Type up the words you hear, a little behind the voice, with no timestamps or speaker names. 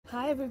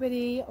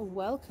everybody,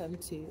 welcome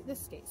to the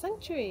Skate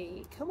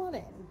Sanctuary. Come on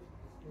in.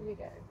 Here we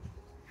go.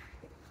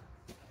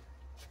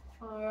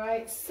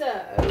 Alright,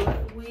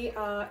 so we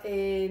are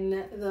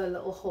in the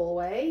little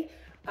hallway,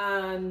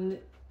 and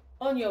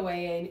on your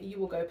way in you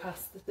will go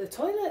past the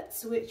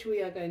toilets, which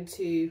we are going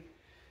to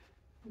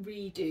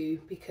redo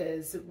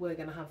because we're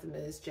going to have them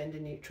as gender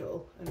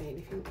neutral. I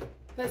mean,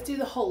 let's do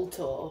the whole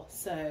tour.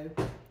 So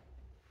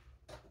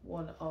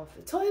one of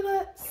the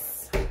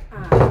toilets,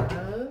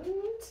 and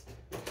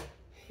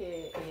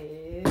here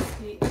is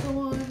the other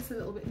one. It's a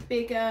little bit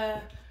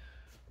bigger.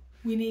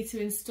 We need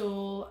to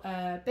install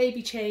a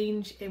baby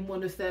change in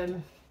one of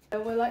them.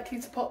 We're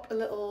likely to pop a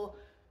little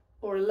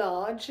or a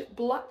large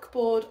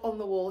blackboard on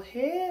the wall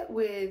here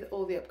with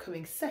all the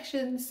upcoming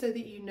sessions so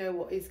that you know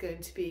what is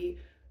going to be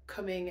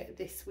coming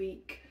this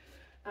week.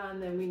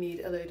 And then we need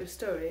a load of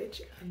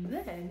storage, and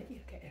then you're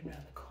getting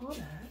around the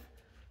corner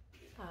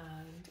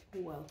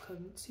and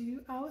welcome to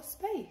our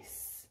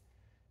space.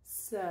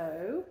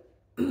 So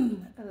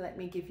let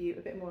me give you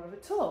a bit more of a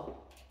tour.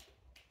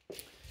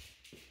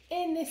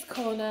 In this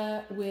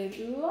corner we're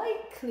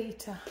likely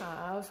to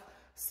have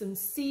some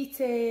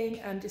seating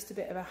and just a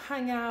bit of a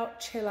hangout,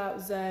 chill out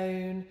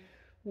zone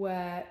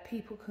where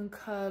people can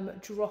come,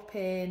 drop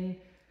in,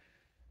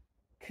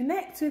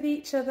 connect with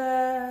each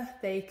other.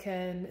 They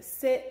can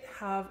sit,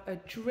 have a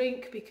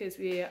drink because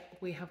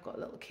we have got a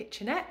little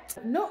kitchenette.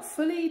 Not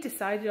fully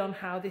decided on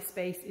how this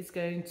space is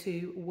going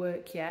to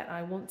work yet.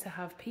 I want to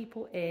have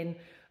people in,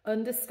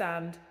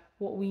 understand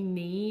what we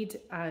need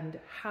and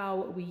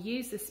how we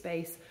use the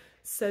space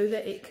so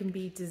that it can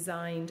be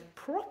designed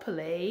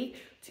properly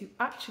to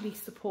actually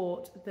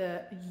support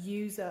the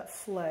user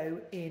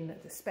flow in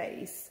the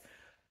space.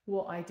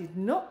 What I did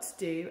not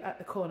do at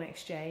the Corner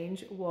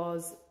Exchange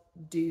was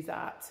do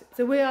that.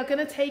 So we are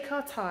going to take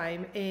our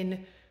time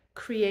in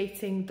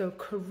creating the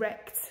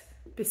correct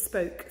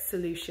bespoke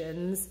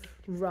solutions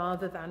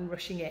rather than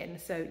rushing in.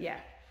 So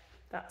yeah,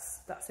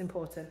 that's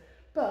important.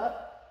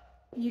 But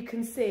you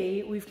can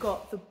see we've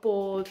got the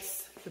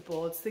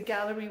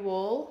gallery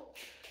wall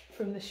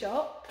from the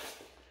shop.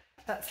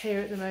 That's here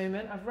at the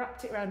moment. I've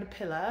wrapped it around a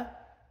pillar,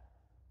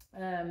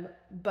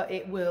 but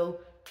it will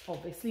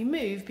obviously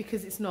move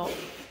because it's not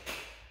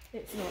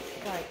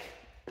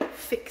like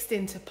fixed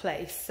into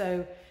place.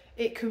 So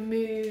it can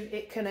move,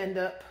 it can end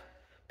up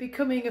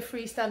becoming a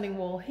freestanding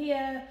wall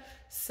here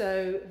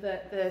so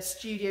that the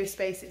studio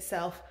space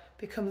itself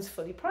becomes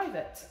fully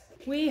private.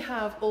 We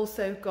have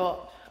also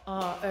got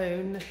our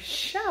own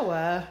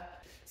shower.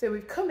 So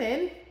we've come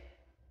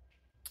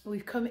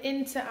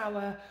into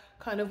our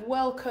kind of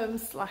welcome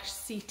 /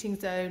 seating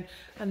zone,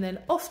 and then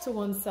off to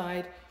one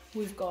side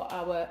we've got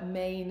our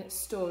main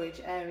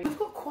storage area. We've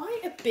got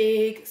quite a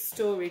big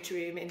storage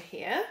room in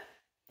here,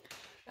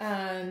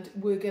 and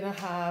I'm gonna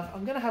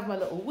have my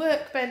little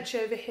workbench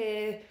over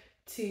here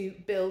to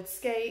build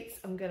skates.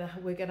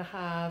 We're gonna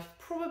have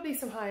probably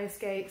some hire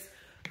skates,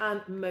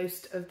 and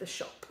most of the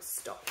shop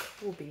stock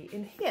will be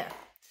in here.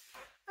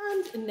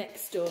 And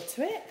next door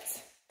to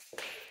it,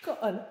 we've got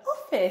an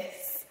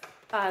office,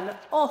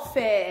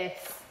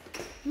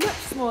 much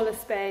smaller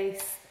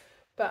space,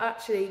 but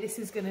actually this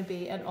is going to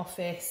be an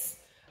office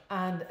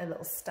and a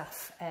little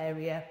staff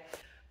area.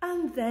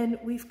 And then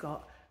we've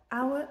got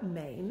our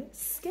main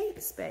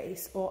skate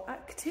space or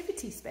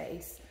activity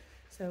space.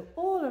 So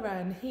all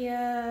around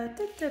here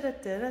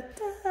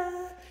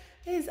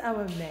is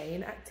our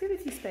main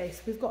activity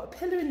space. We've got a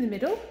pillar in the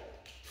middle,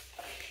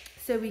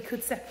 so we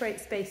could separate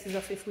spaces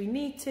off if we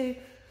need to,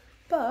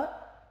 but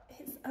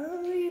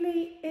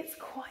it's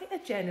quite a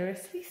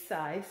generously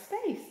sized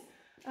space,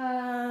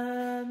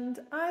 and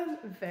I'm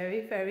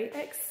very, very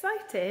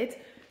excited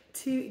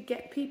to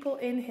get people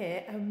in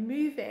here and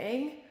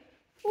moving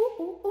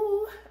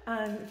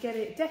and get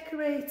it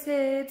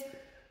decorated.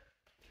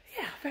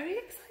 Yeah, very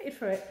excited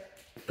for it.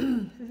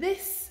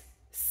 This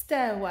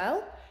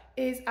stairwell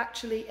is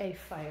actually a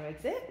fire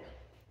exit.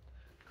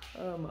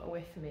 Come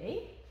with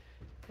me.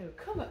 So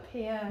come up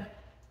here,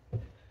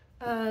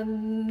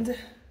 and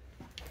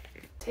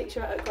takes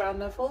you out at ground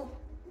level,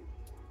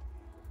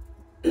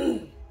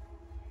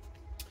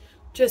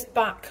 just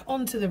back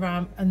onto the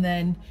ramp, and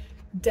then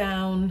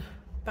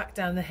back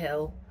down the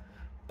hill,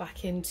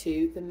 back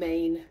into the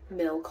main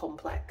mill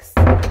complex.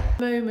 At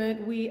the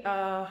moment we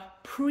are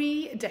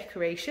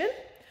pre-decoration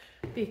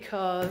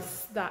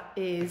because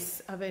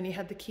I've only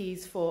had the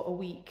keys for a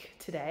week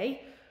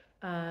today,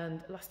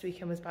 and last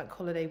weekend was bank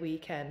holiday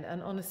weekend,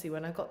 and honestly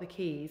when I got the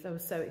keys I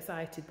was so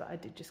excited, but I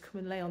did just come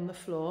and lay on the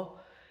floor.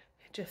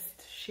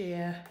 Just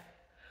sheer,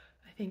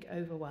 I think,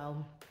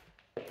 overwhelm.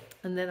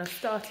 And then I've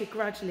started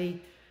gradually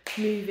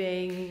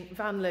moving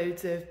van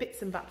loads of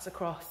bits and bats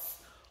across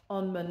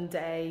on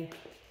Monday.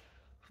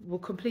 We'll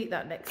complete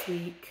that next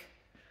week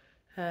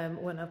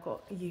when I've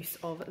got use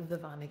of the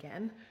van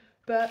again.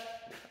 But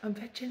I'm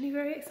genuinely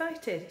very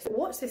excited. So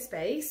watch this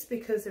space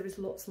because there is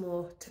lots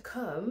more to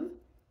come,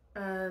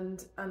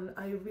 and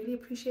I really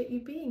appreciate you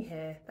being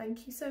here.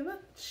 Thank you so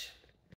much.